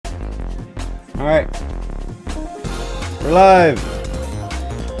Alright. We're live!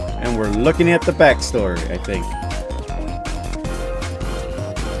 And we're looking at the backstory, I think.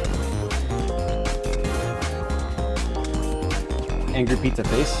 Angry pizza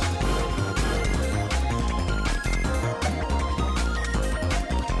face.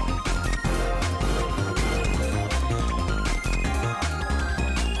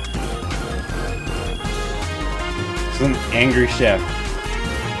 Some angry chef.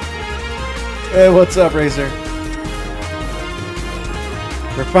 Hey, what's up, Racer?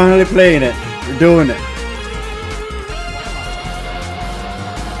 We're finally playing it. We're doing it.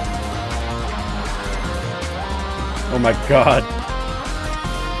 Oh my god.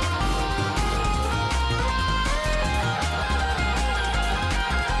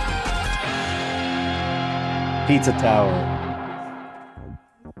 Pizza Tower.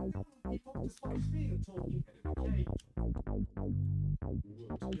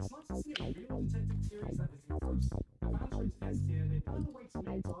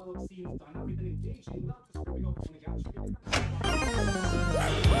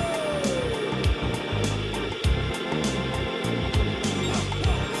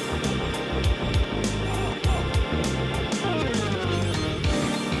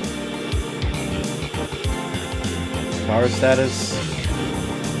 Power status.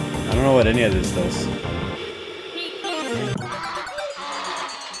 I don't know what any of this does.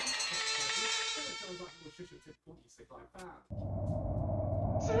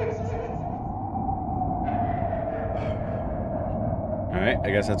 Alright,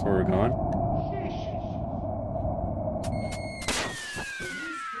 I guess that's where we're going.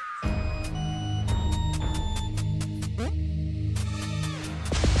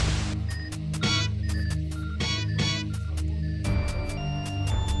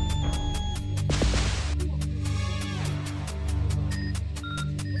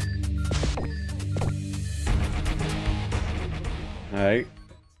 Alright,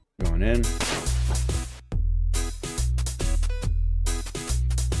 going in.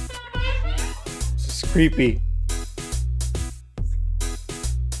 This is creepy.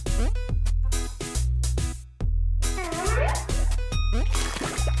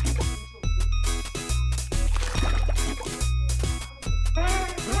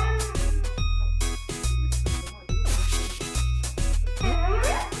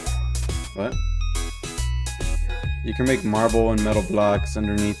 What? You can make marble and metal blocks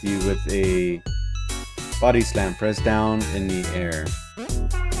underneath you with a body slam. Press down in the air.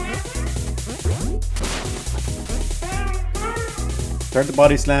 Start the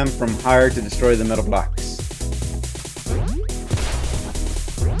body slam from higher to destroy the metal blocks.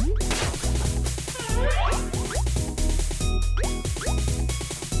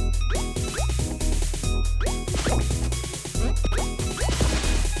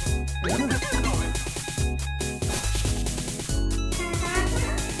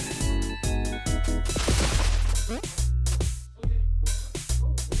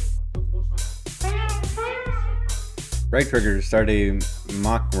 Right trigger to start a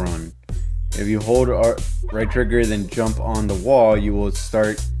Mach run. If you hold right trigger then jump on the wall, you will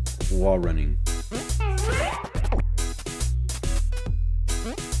start wall running.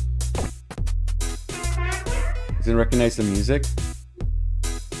 Doesn't recognize the music?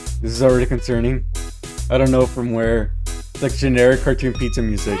 This is already concerning. I don't know from where. It's like generic cartoon pizza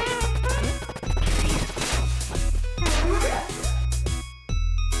music.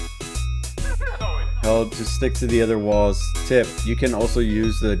 Held to stick to the other wall's tip. You can also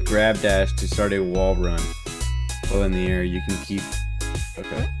use the grab dash to start a wall run. While in the air, you can keep...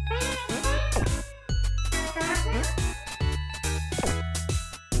 Okay.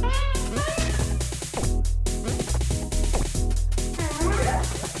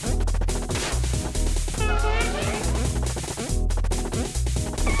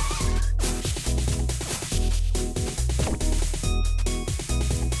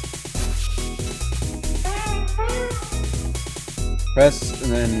 Press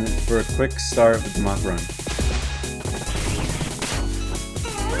and then for a quick start with the Mach run.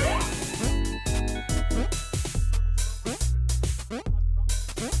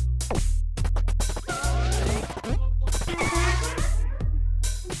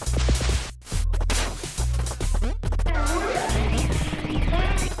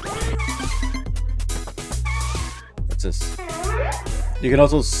 What's this? You can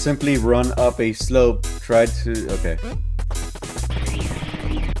also simply run up a slope. Try to... Okay.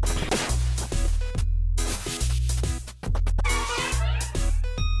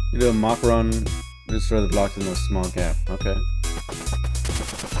 You do a Mach run, just throw the blocks in a small gap. Okay.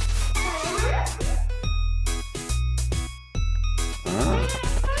 Ah.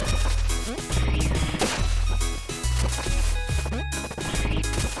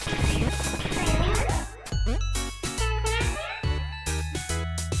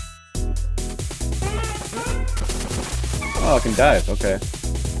 Oh, I can dive. Okay.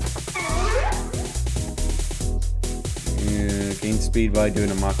 Gain speed by doing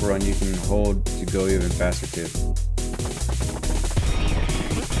a Mach run. You can hold to go even faster too.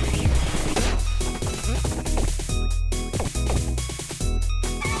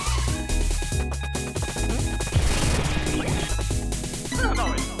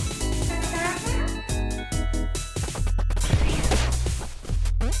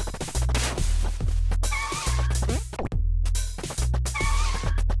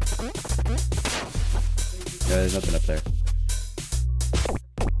 Yeah, there's nothing up there.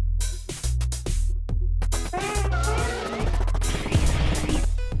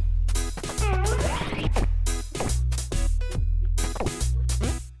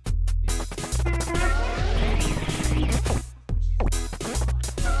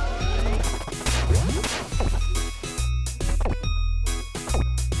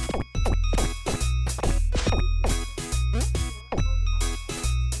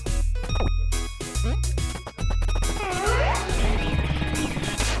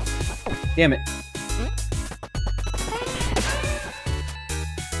 Damn it.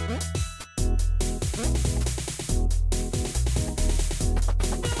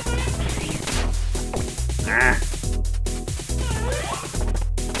 Ah.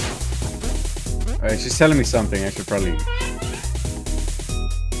 Alright, she's telling me something. I should probably...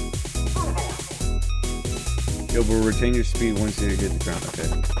 Yo, but retain your speed once you hit the ground. Okay.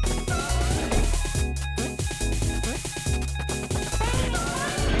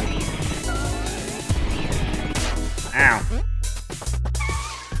 Ow.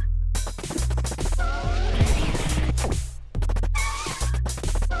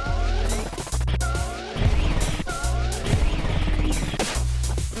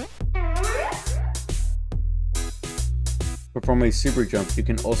 Perform a super jump. You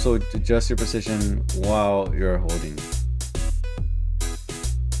can also adjust your position while you're holding.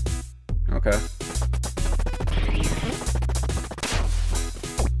 Okay.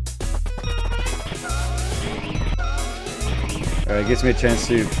 It gives me a chance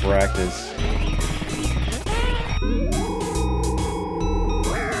to practice.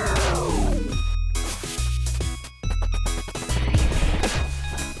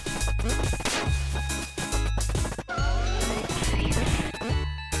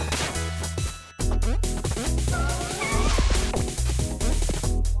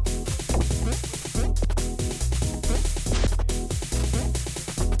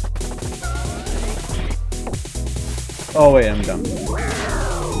 Oh wait, I'm done.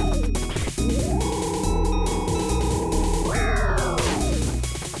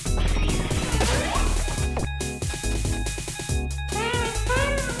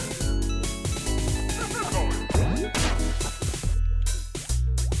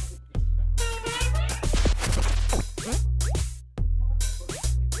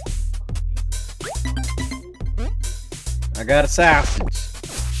 I got a sausage.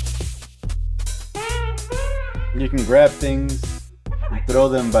 You can grab things and throw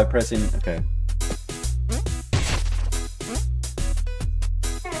them by pressing. Okay.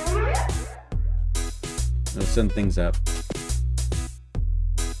 It'll send things up.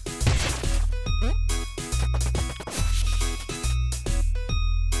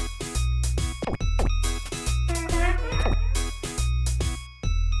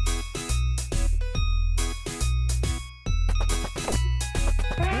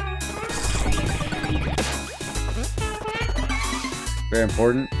 Very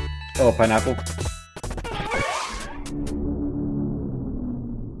important. Oh, pineapple.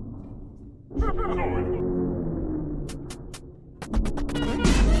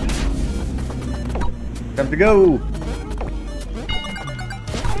 Time to go.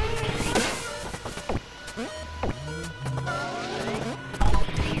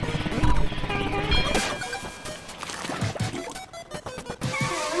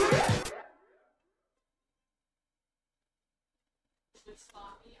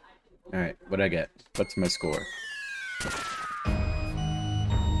 Alright, what'd I get? What's my score?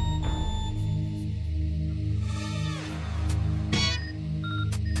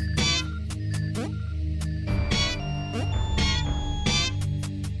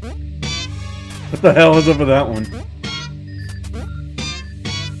 What the hell was up with that one?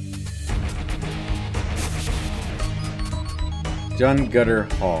 John Gutter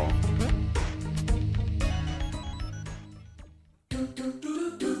Hall.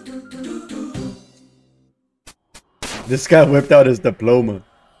 This guy whipped out his diploma.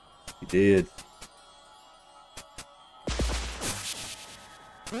 He did.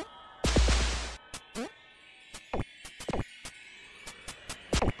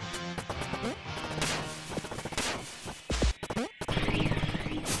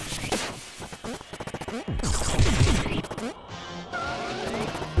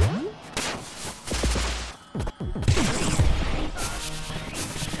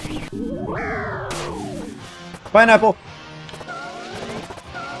 Pineapple!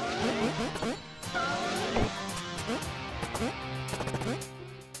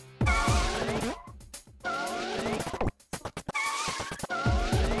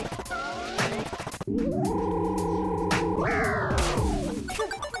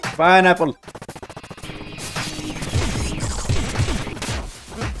 Pineapple!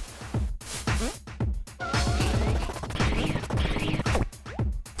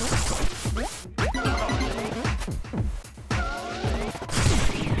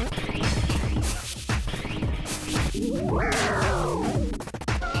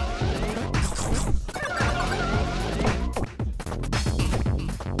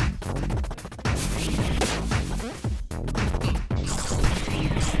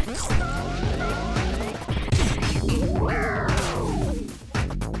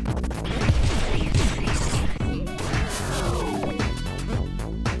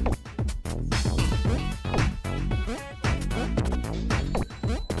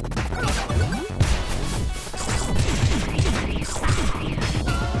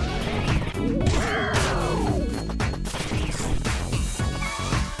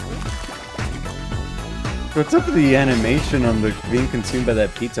 What's up with the animation on the being consumed by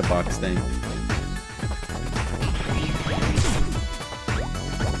that pizza box thing?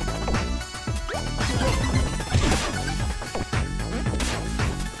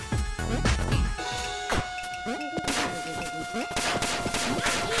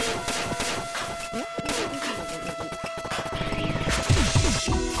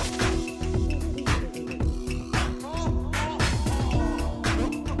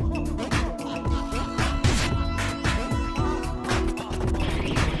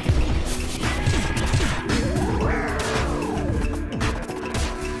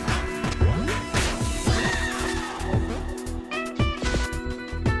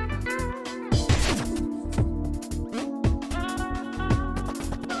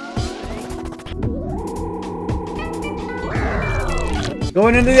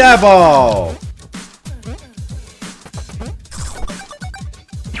 Going into the eyeball!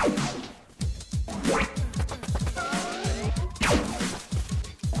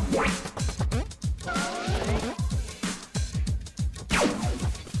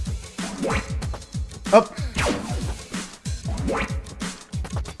 Up!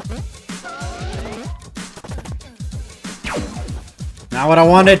 Not what I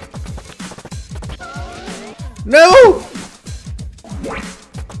wanted! No!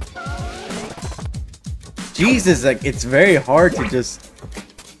 Jesus, like, it's very hard to just...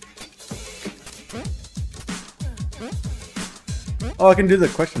 Oh, I can do the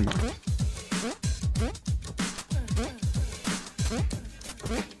question mark.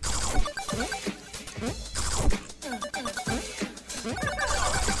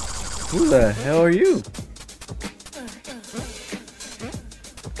 Who the hell are you?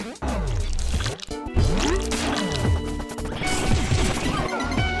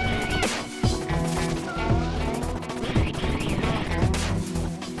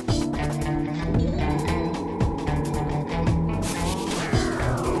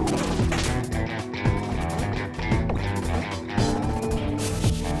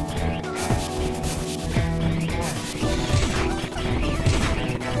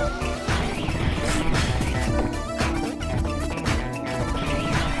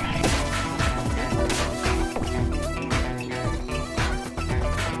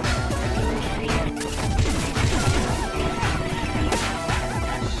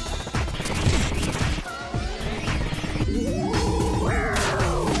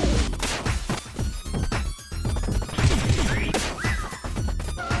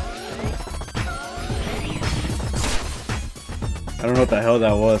 I don't know what the hell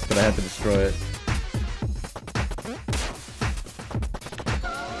that was, but I had to destroy it.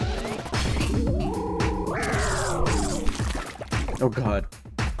 Oh god.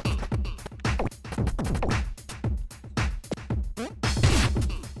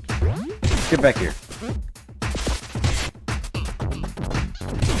 Get back here.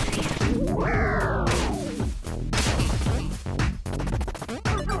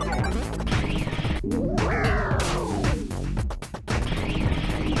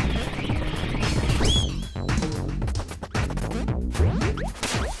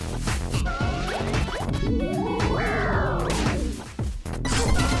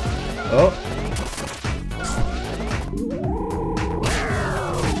 Oh.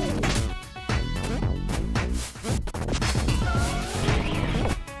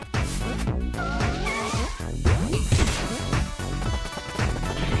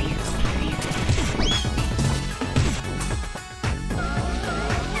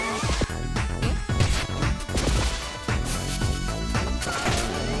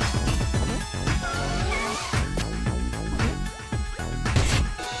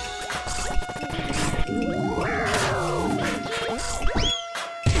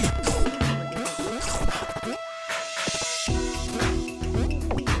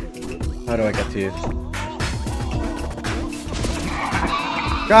 How do I get to you?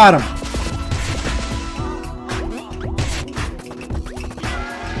 Got him!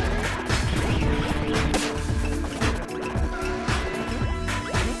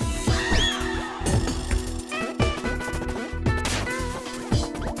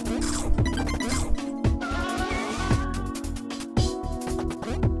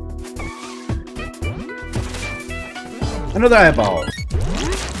 Another eyeball.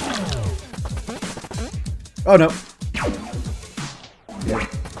 Oh no. Yeah.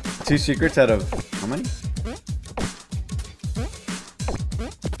 2 secrets out of how many?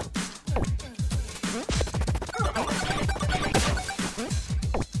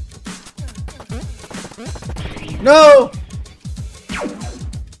 No!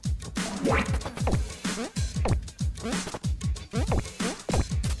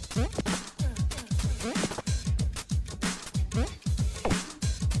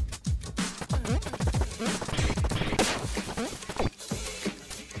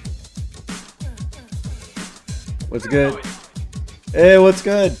 What's good? Hey, what's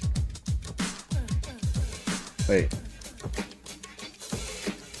good? Wait.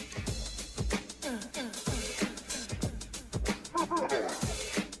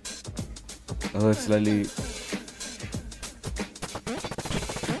 Oh, it's slightly...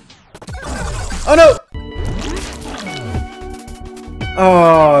 Oh no!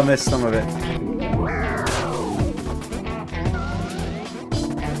 Oh, I missed some of it.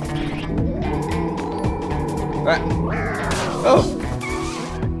 Oh!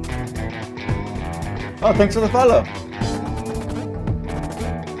 Oh, thanks for the follow!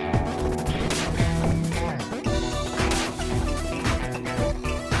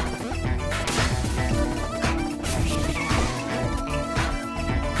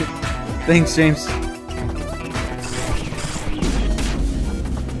 Thanks, James.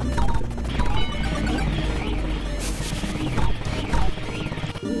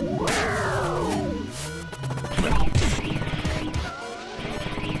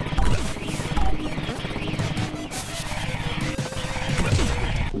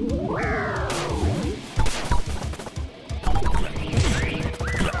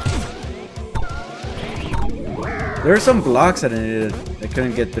 There were some blocks that I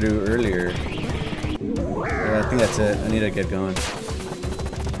couldn't get through earlier. Yeah, I think that's it. I need to get going.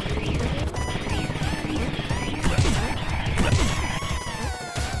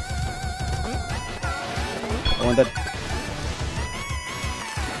 I want that.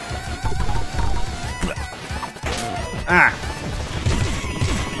 Ah!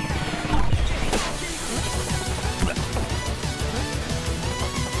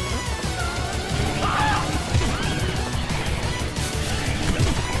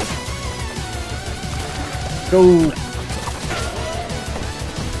 Go!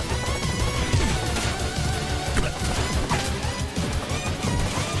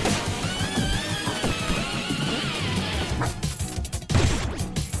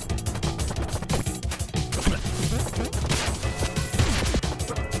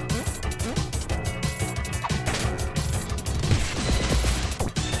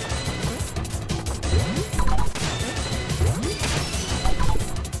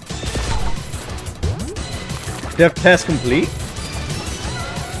 You have task complete?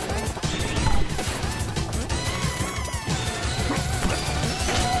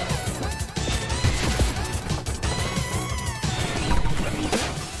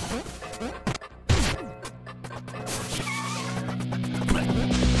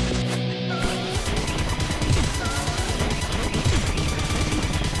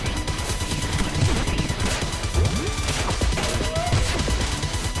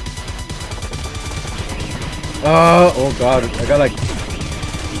 Oh god, I got like...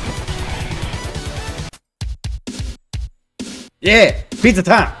 Yeah! Pizza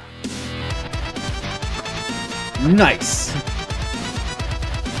time! Nice!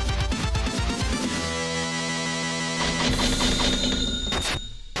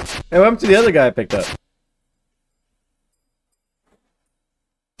 Hey, what happened to the other guy I picked up?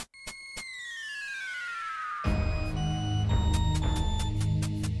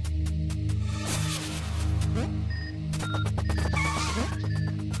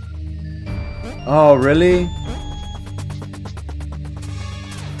 Oh, really?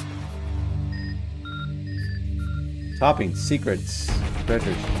 Toppings, secrets,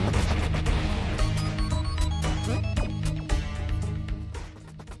 treasures.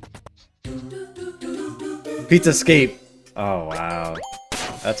 Pizza Escape. Oh, wow.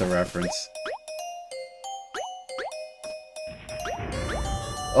 That's a reference.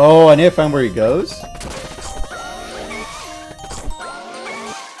 Oh, I need to find where he goes?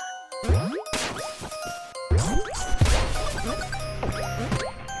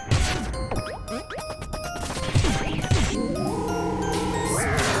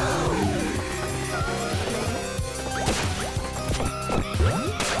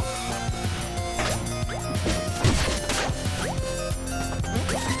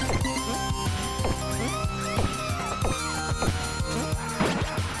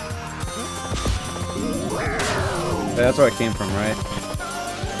 That's where I came from, right?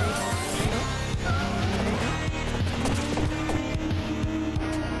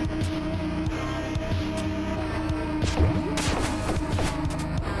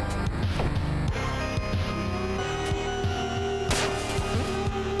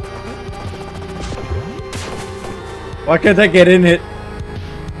 Why can't I get in it?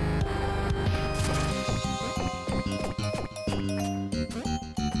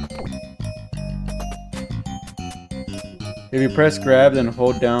 If you press grab then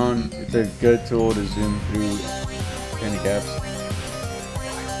hold down, it's a good tool to zoom through tiny gaps.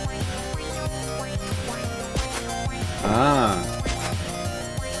 Ah.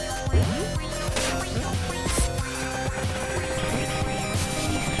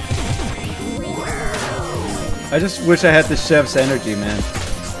 I just wish I had the chef's energy, man.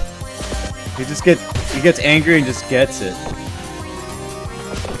 He gets angry and just gets it.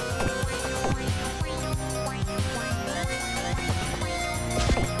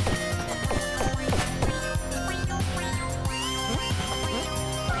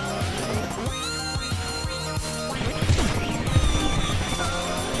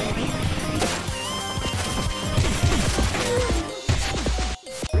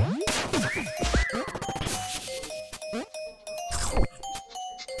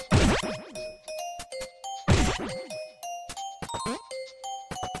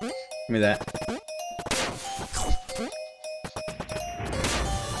 Give me that.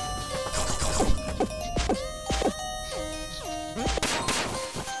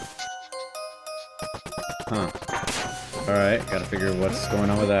 Huh. Alright, gotta figure what's going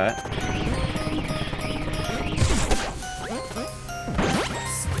on with that.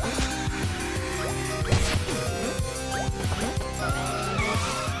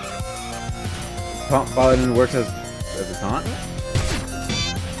 Taunt button works as a taunt?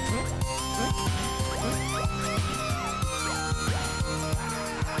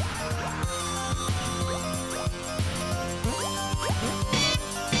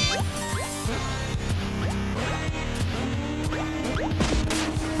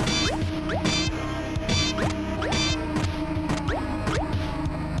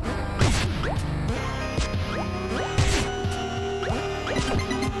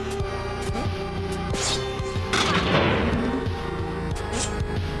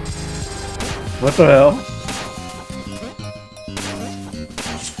 What the hell?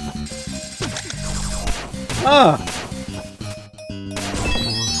 Ah!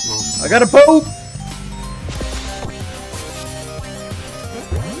 I got a poop!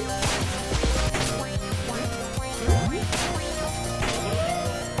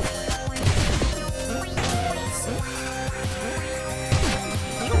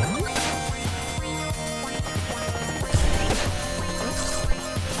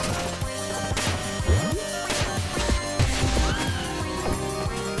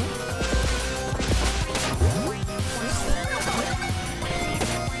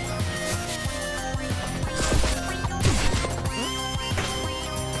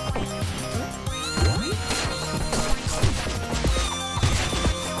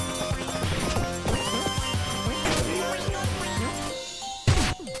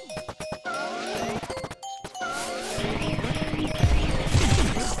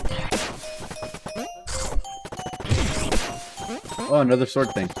 Oh, another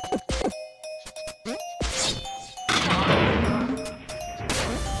sword thing.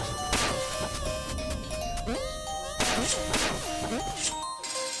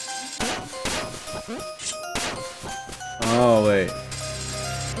 Oh, wait.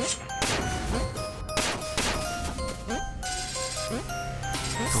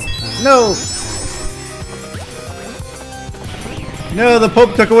 No! No, the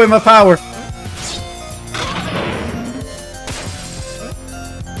Pope took away my power!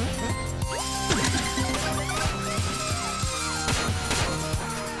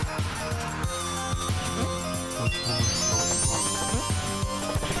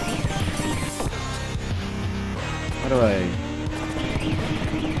 How do I...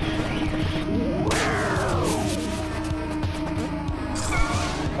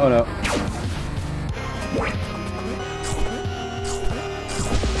 Oh no.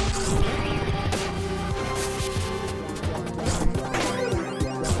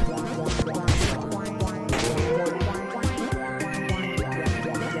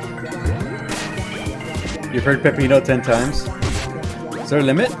 You've heard Peppino 10 times. Is there a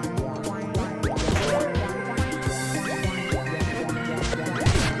limit?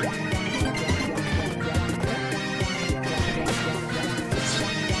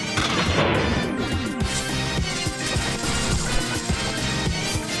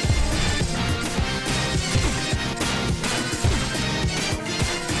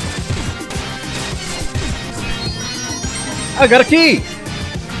 I got a key!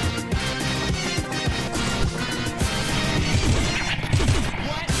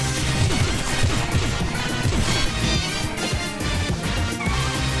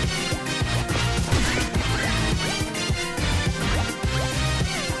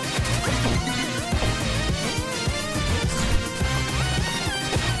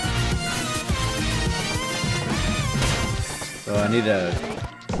 So I need a...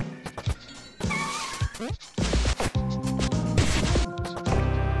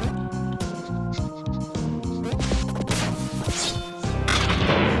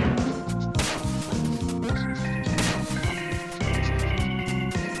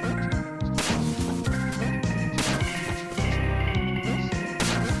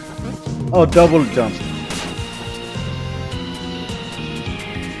 Oh, double jump.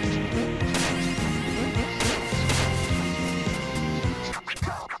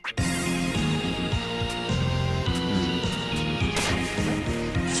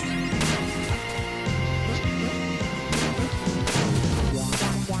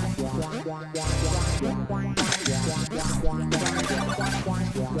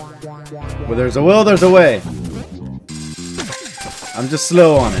 Where there's a will, there's a way. I'm just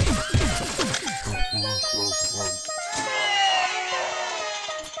slow on it.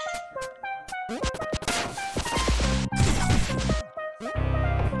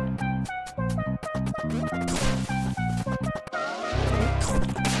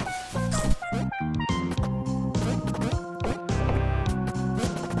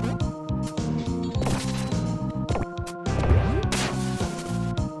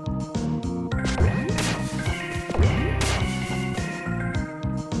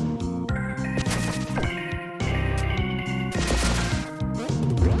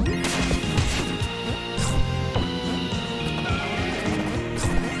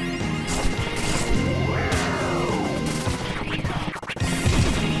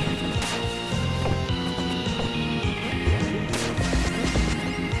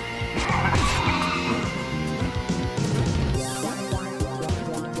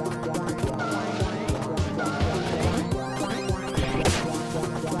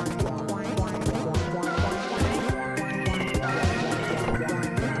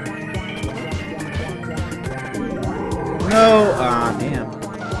 No! Ah, damn.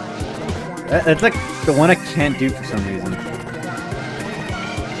 That's like the one I can't do for some reason.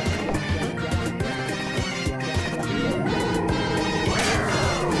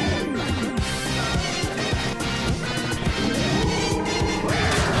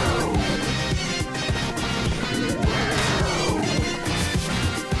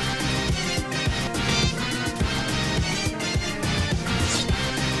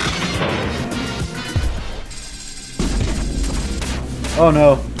 Oh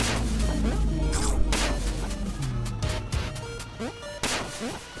no.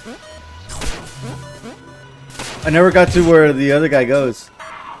 I never got to where the other guy goes.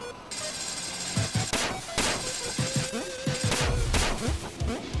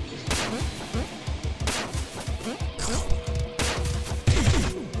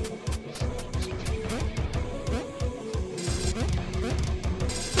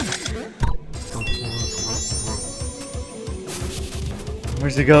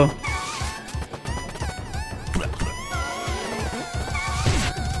 Where's it go?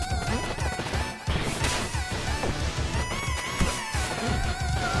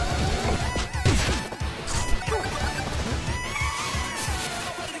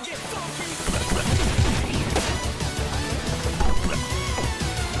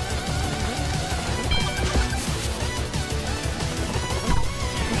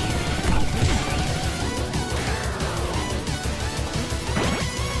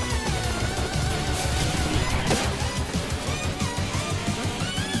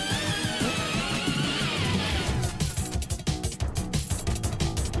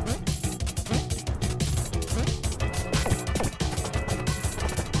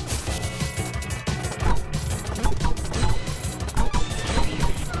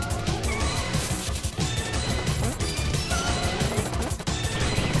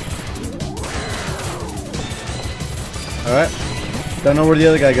 Alright. Don't know where the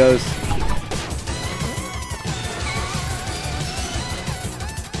other guy goes.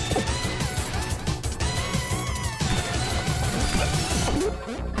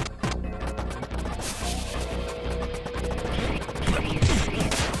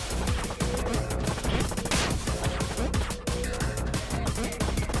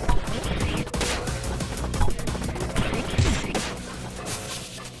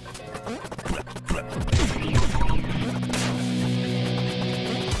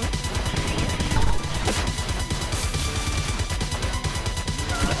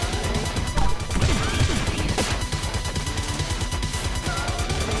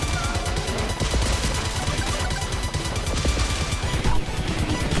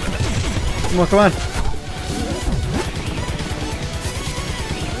 Come on, come on.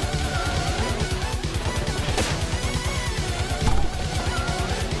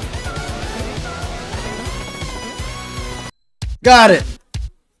 Got it.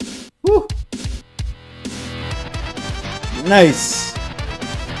 Woo. Nice.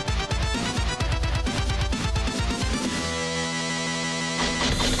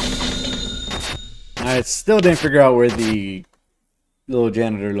 I still didn't figure out where the little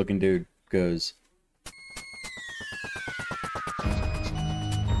janitor looking dude goes.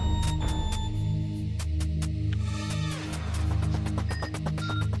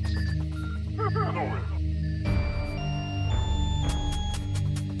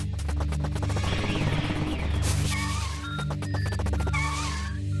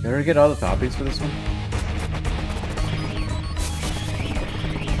 Did I get all the toppings for this one?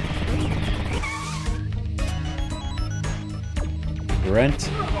 Rent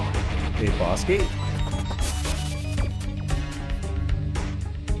a boss gate?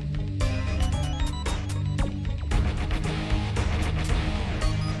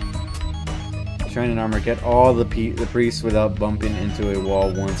 Shrine and armor. Get all the priests without bumping into a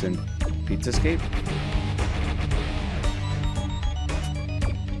wall once in Pizza Escape.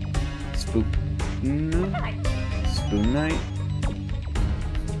 Spoon Night.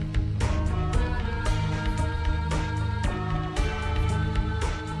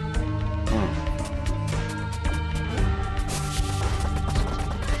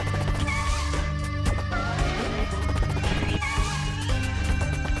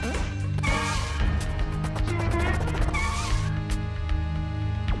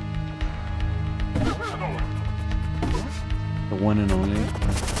 The one and only.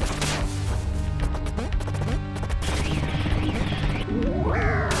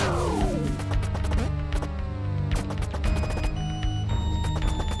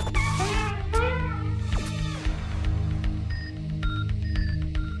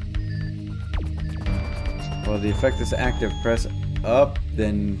 Well, the effect is active. Press up,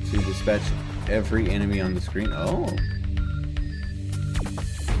 then to dispatch every enemy on the screen. Oh.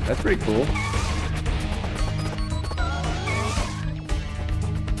 That's pretty cool.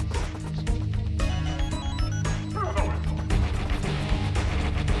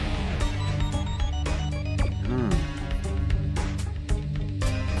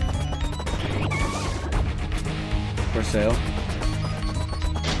 For sale.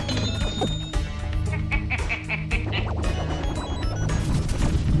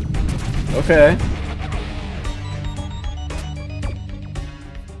 Okay.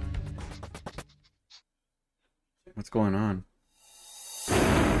 What's going on?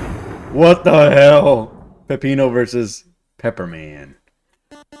 What the hell? Peppino versus Pepperman.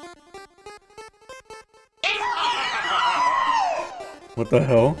 What the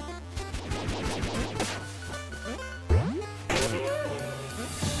hell?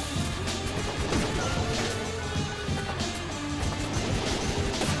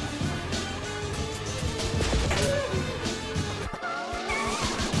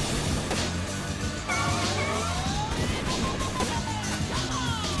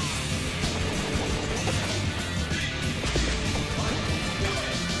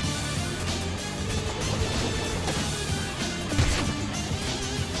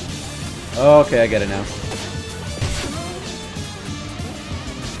 Okay, I get it now.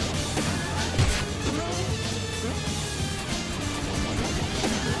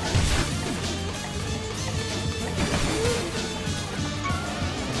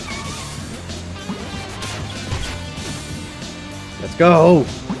 Let's go!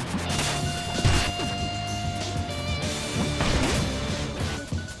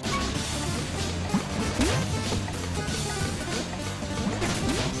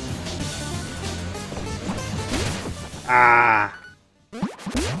 Ah!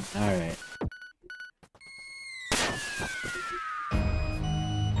 Alright.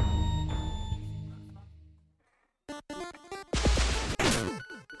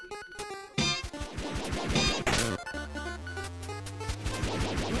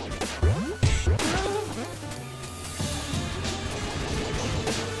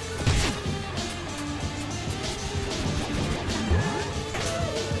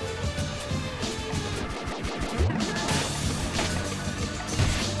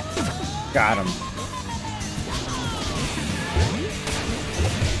 Got him.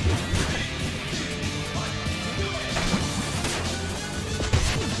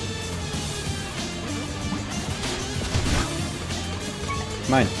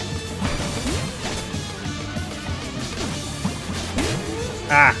 Mine.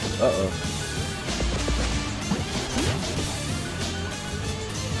 Ah! Uh-oh.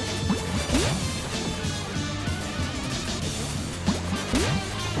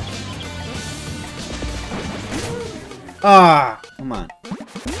 Ah, come on.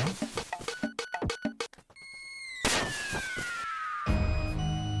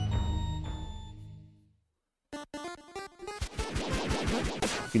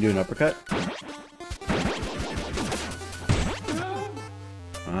 You can do an uppercut.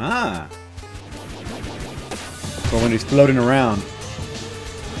 Ah. For when he's floating around.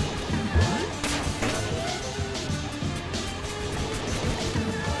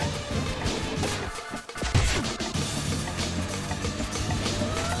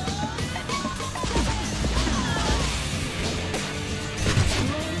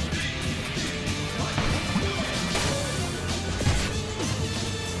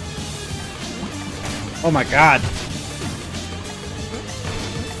 Oh my god.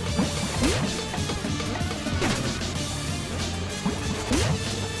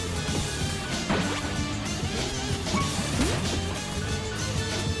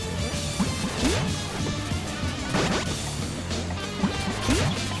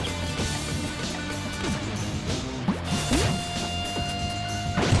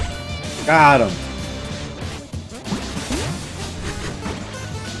 Got him.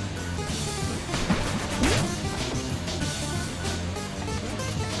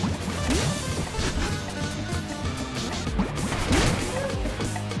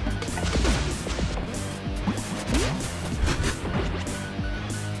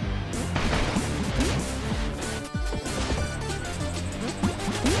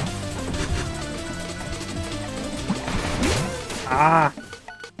 Ah.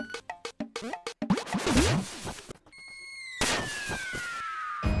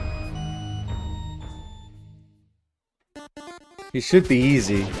 He should be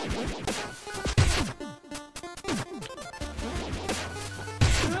easy.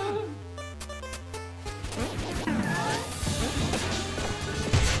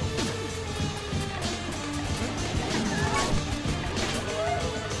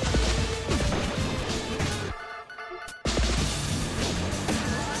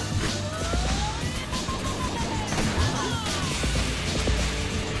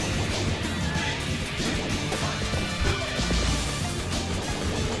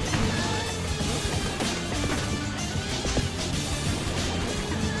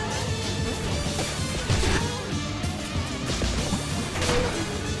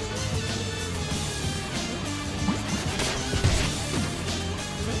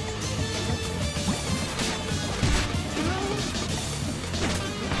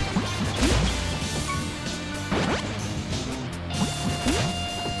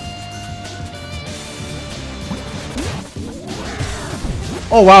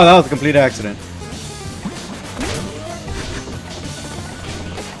 Oh wow, that was a complete accident.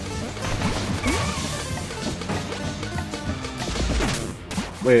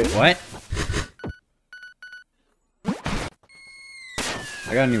 Wait, what?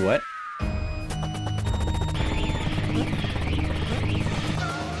 I got a new what?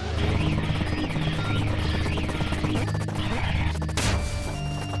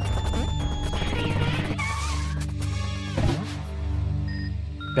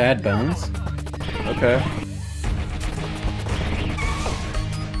 Bad bones? Okay.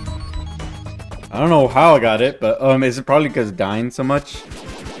 I don't know how I got it, but is it probably because dying so much?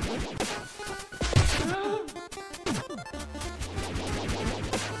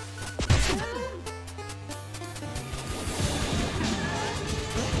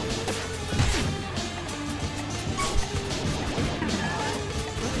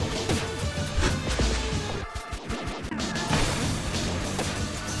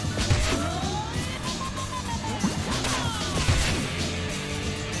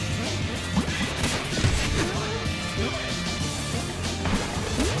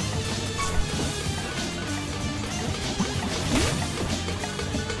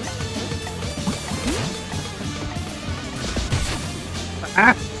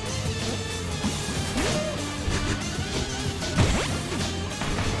 Ah!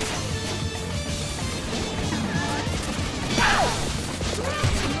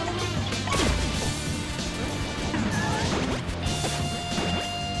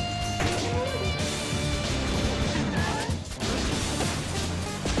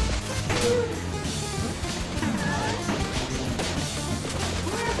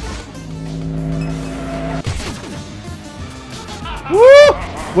 Woo!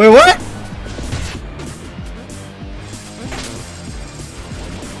 Wait, what?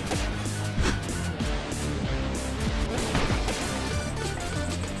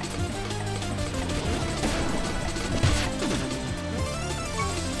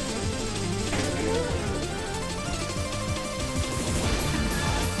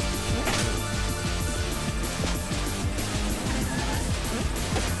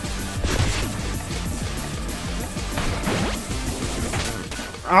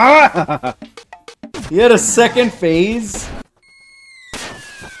 Ah! He had a second phase?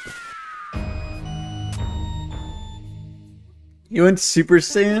 You went Super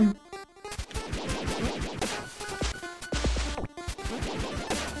Saiyan?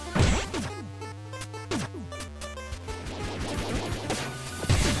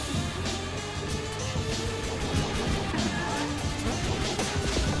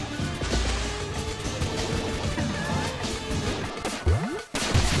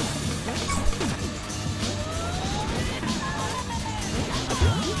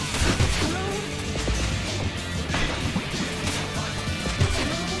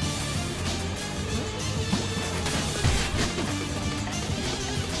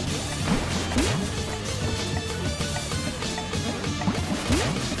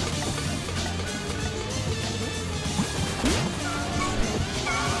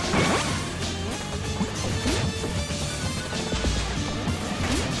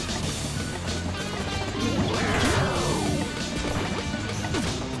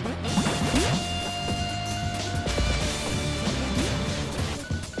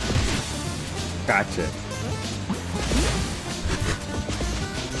 Gotcha.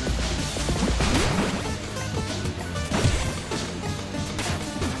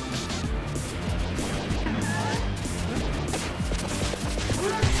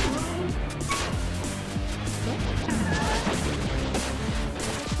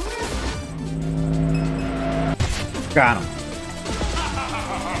 Got him.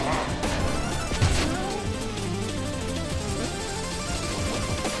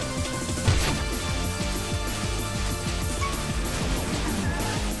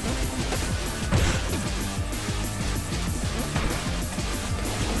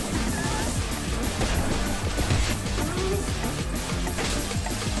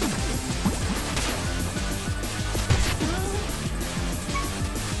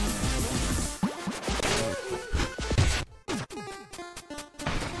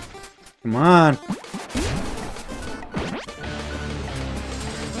 Come on.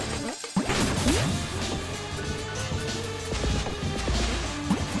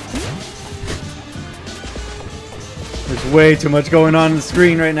 There's way too much going on the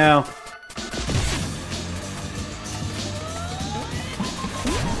screen right now.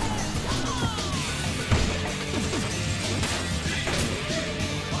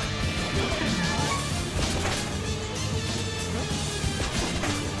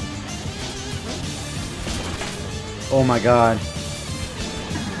 Oh my god.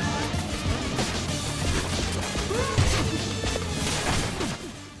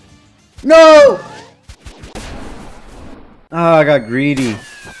 No! Ah, I got greedy.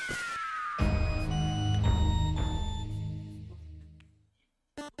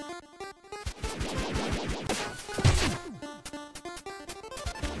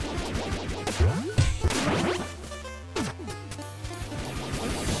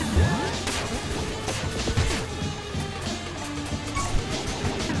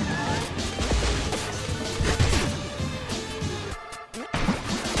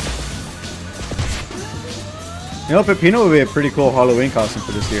 You know, Peppino would be a pretty cool Halloween costume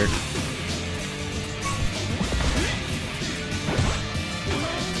for this year.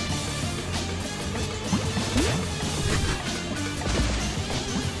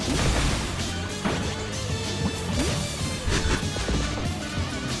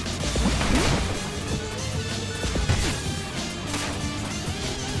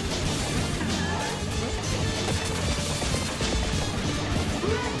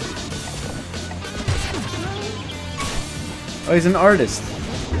 Oh, he's an artist.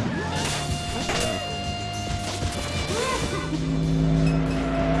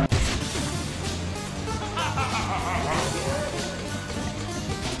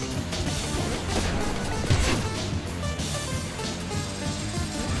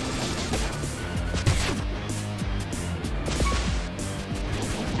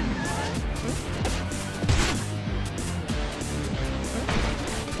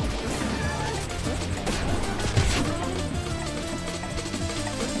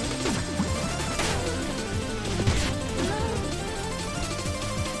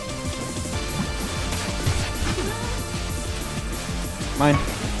 Mine.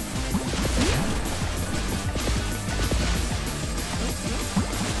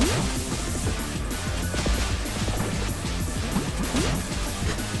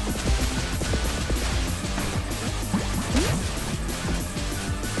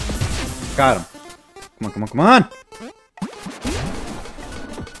 Got him. Come on, come on, come on!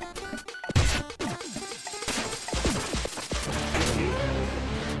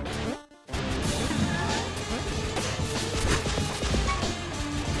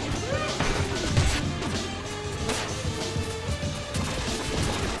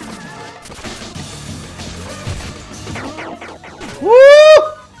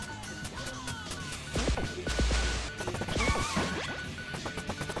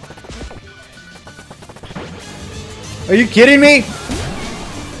 Are you kidding me?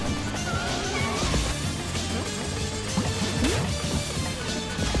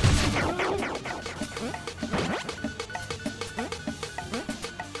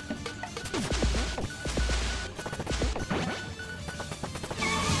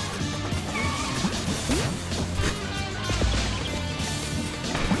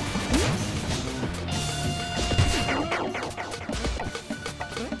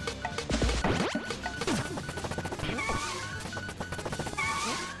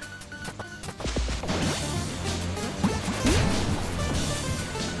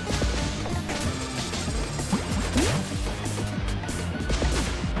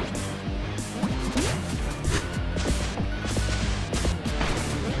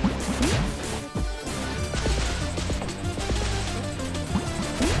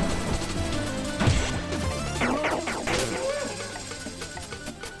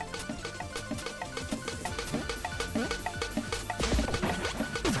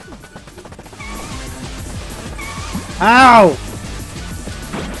 Ow!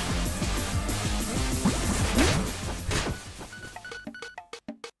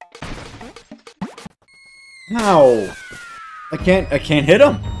 Ow! I can't hit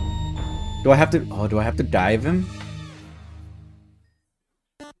him. Do I have to? Oh, do I have to dive him?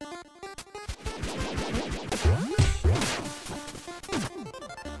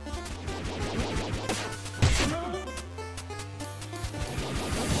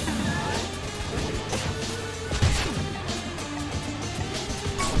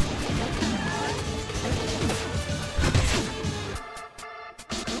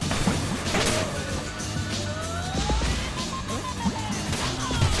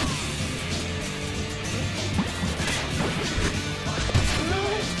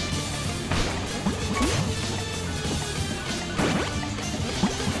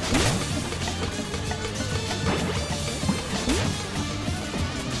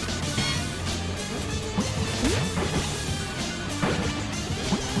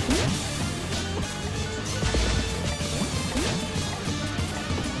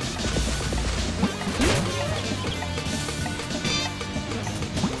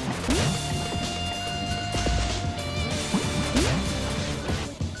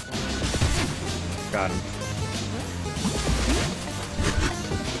 Got him.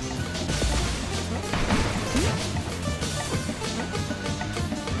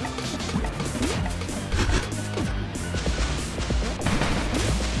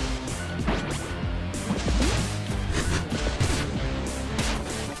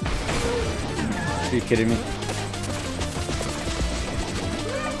 Are you kidding me?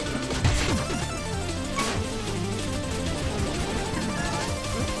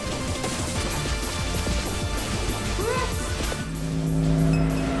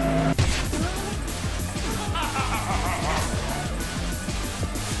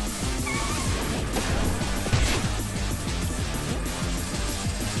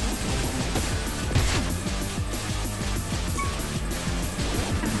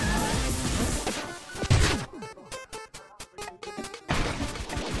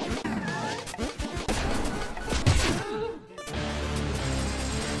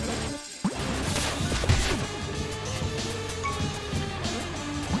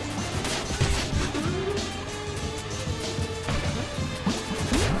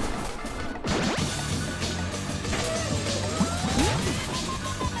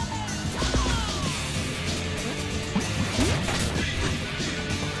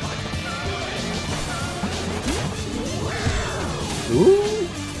 Ooh.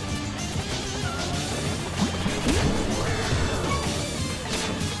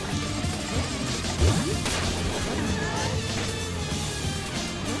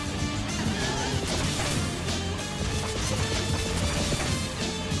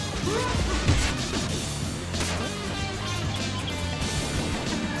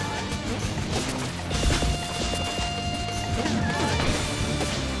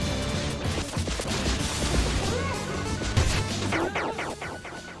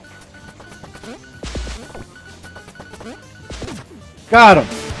 Got him.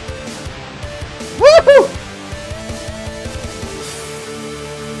 Woohoo!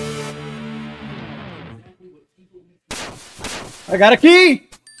 I got a key.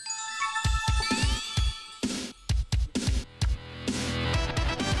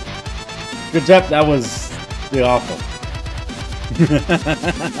 Good job. That was really awful.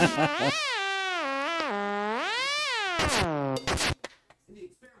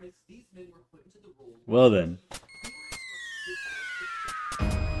 Well then.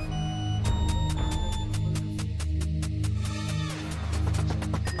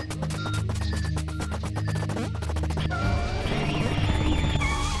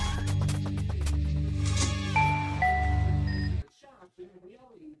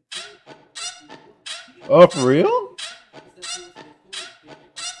 Oh, for real?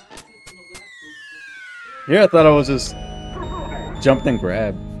 Yeah, I thought I was just jumped and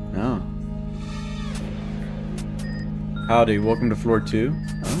grabbed. Oh. Howdy, welcome to floor 2.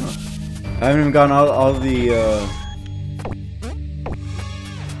 Oh. I haven't even gotten all the,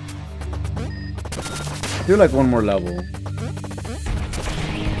 do like one more level.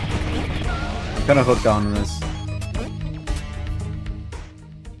 I'm kind of hooked on this.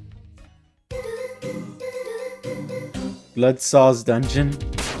 Bloodsaw's Dungeon.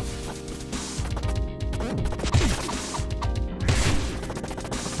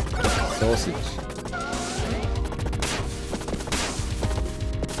 Sausage.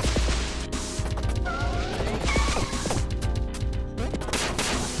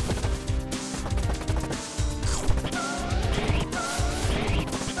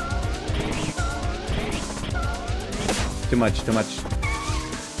 Too much, too much.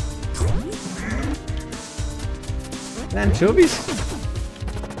 Anchovies?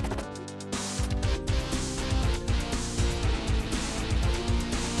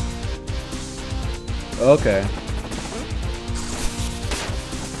 Okay.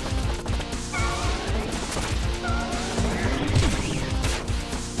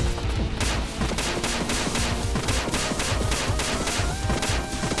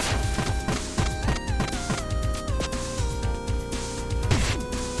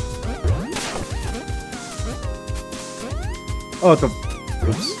 Oh, it's a...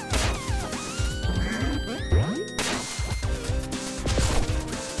 Oops.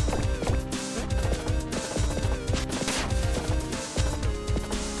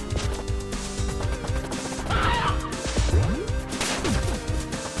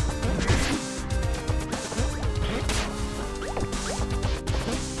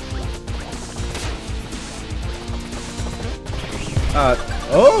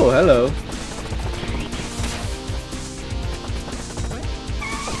 Oh, hello.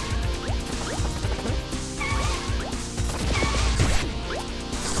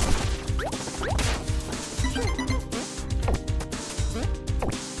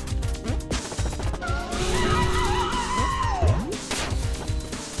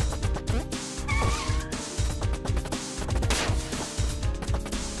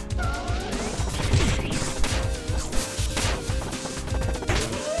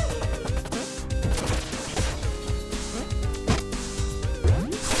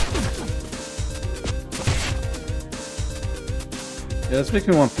 Yeah, this makes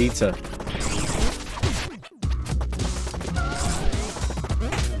me want pizza.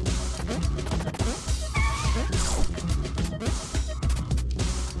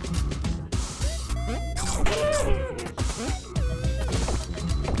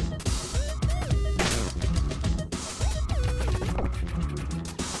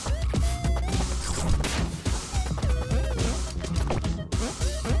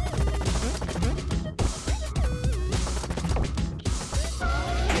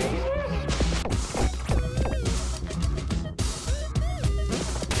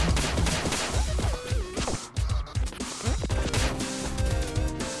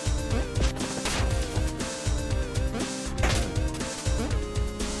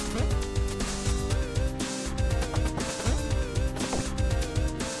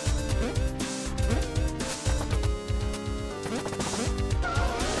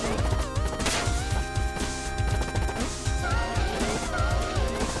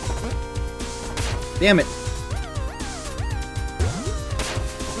 Damn it.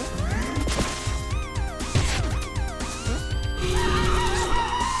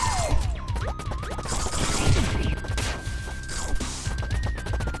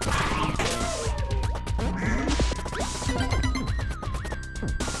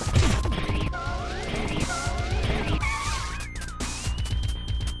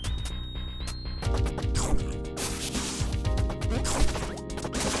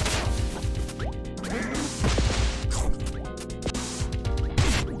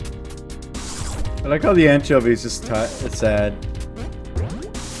 I like how the anchovies just it's sad.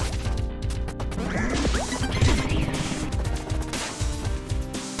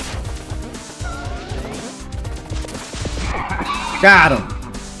 Got him.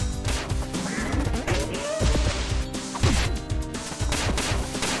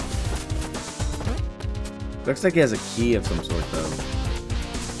 Looks like he has a key of some sort though.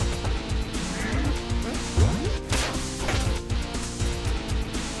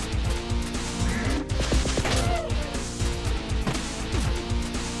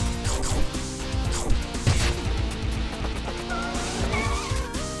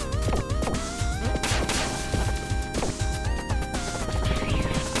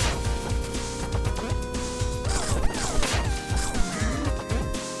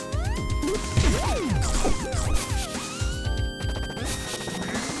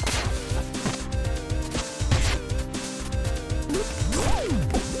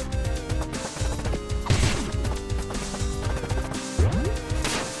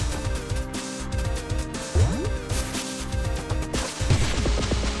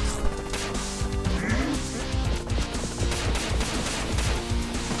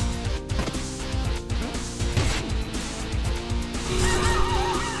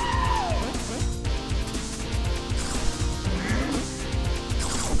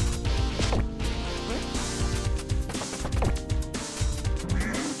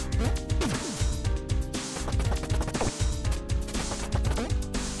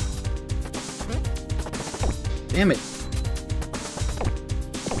 Damn it.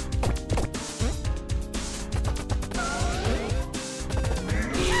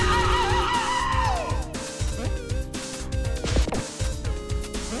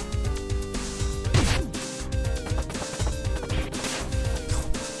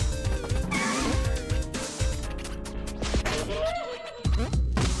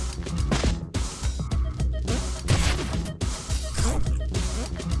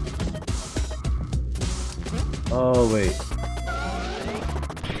 Oh, wait.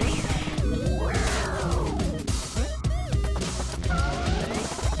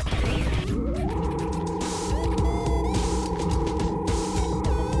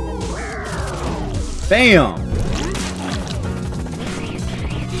 Bam!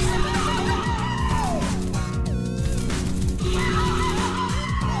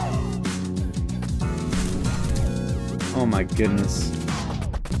 Oh my goodness.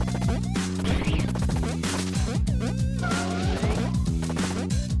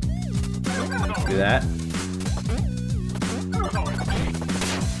 Do that.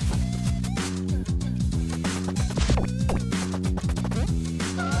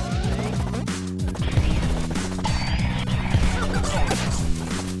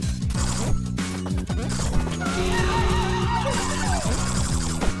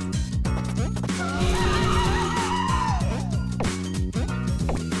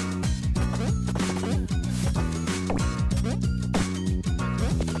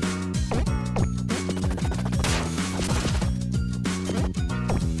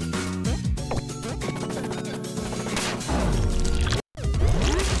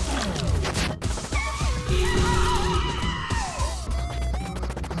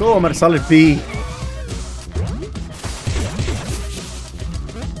 Go, I'm at a solid B.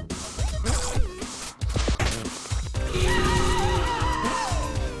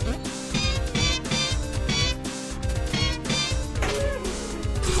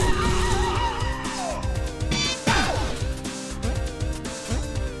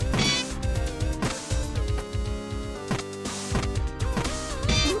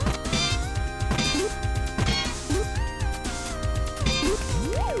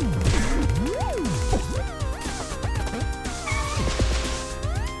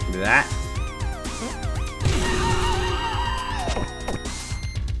 That.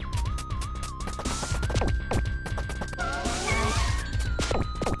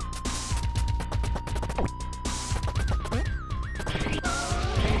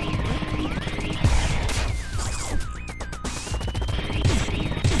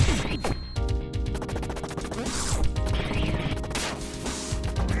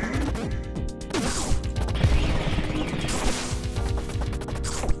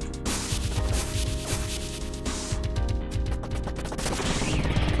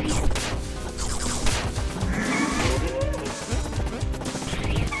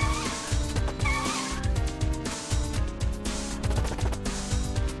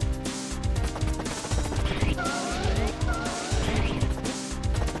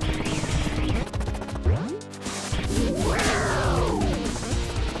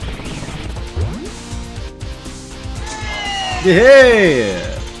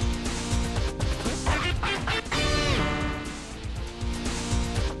 Yeah!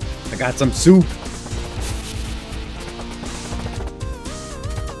 I got some soup.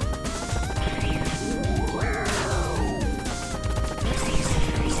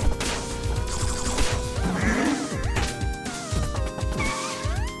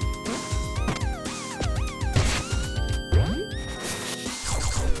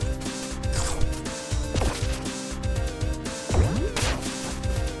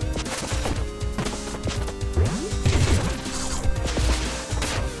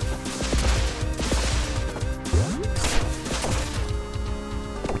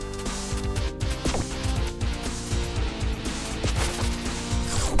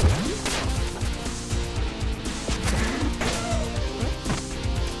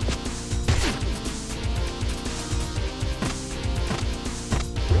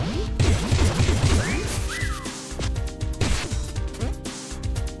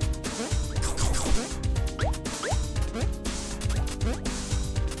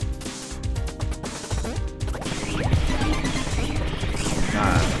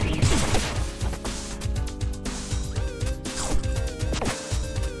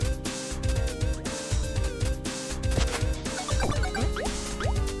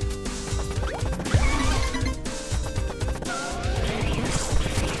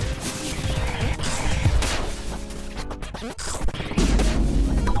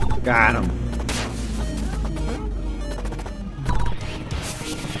 Got him.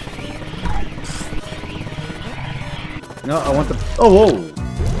 No, I want the... Oh, whoa!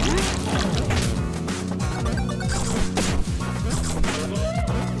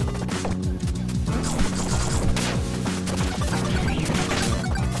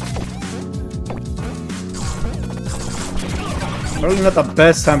 Probably not the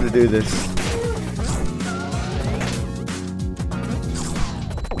best time to do this.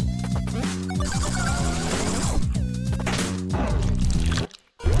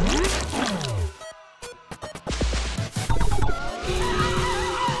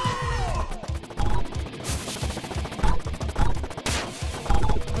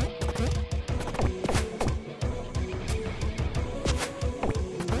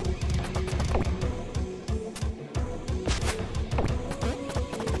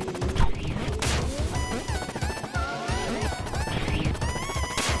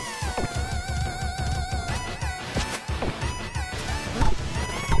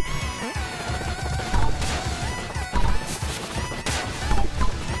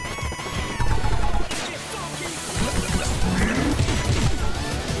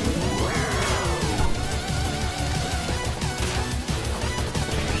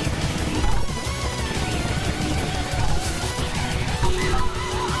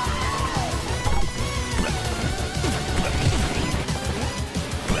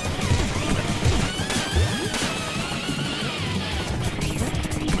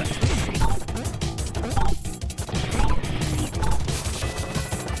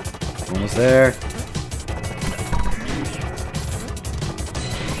 Almost there.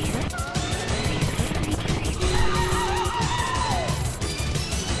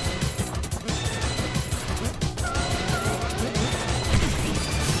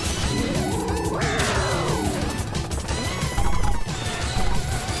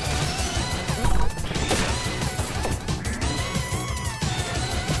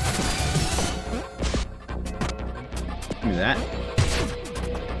 Give me that.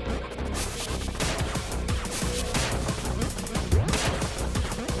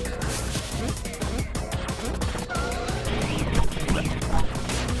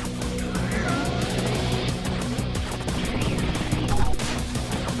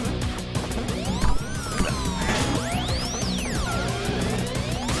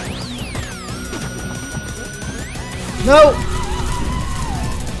 No!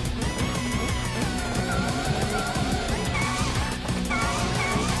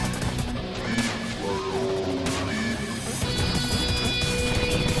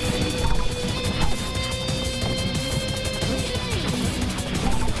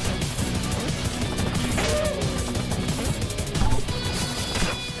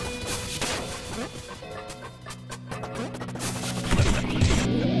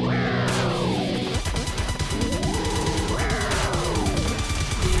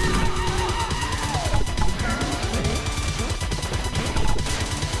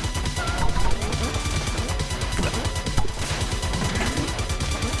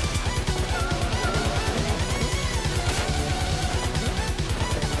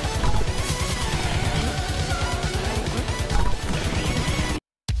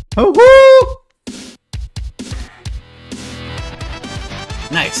 Oh, woo!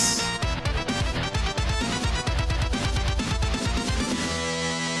 Nice.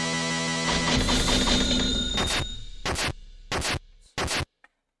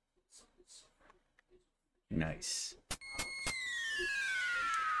 Nice.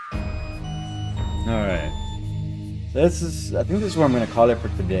 All right. So this is, I think this is where I'm gonna call it for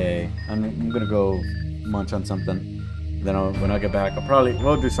today. I'm gonna go munch on something. Then when I get back,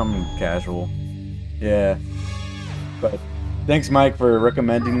 we'll do something casual. Yeah. But thanks, Mike, for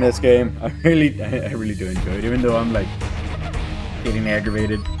recommending this game. I really do enjoy it, even though I'm like getting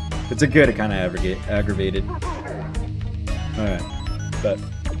aggravated. It's a good kind of aggravated. All right, but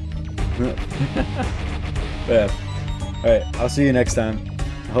yeah. All right, I'll see you next time.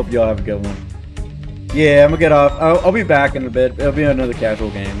 I hope y'all have a good one. Yeah, I'm gonna get off. I'll be back in a bit. It'll be another casual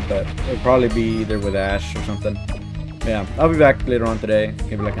game, but it'll probably be either with Ash or something. Yeah, I'll be back later on today,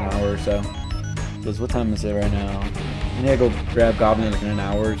 maybe like an hour or so. Because what time is it right now? I need to go grab Goblin like in an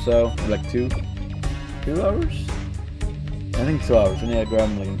hour or so. Or like 2 hours? I think 2 hours. I need to grab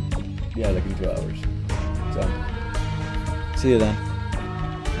him like in 2 hours. So, see you then.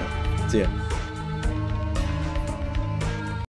 Yeah, see ya.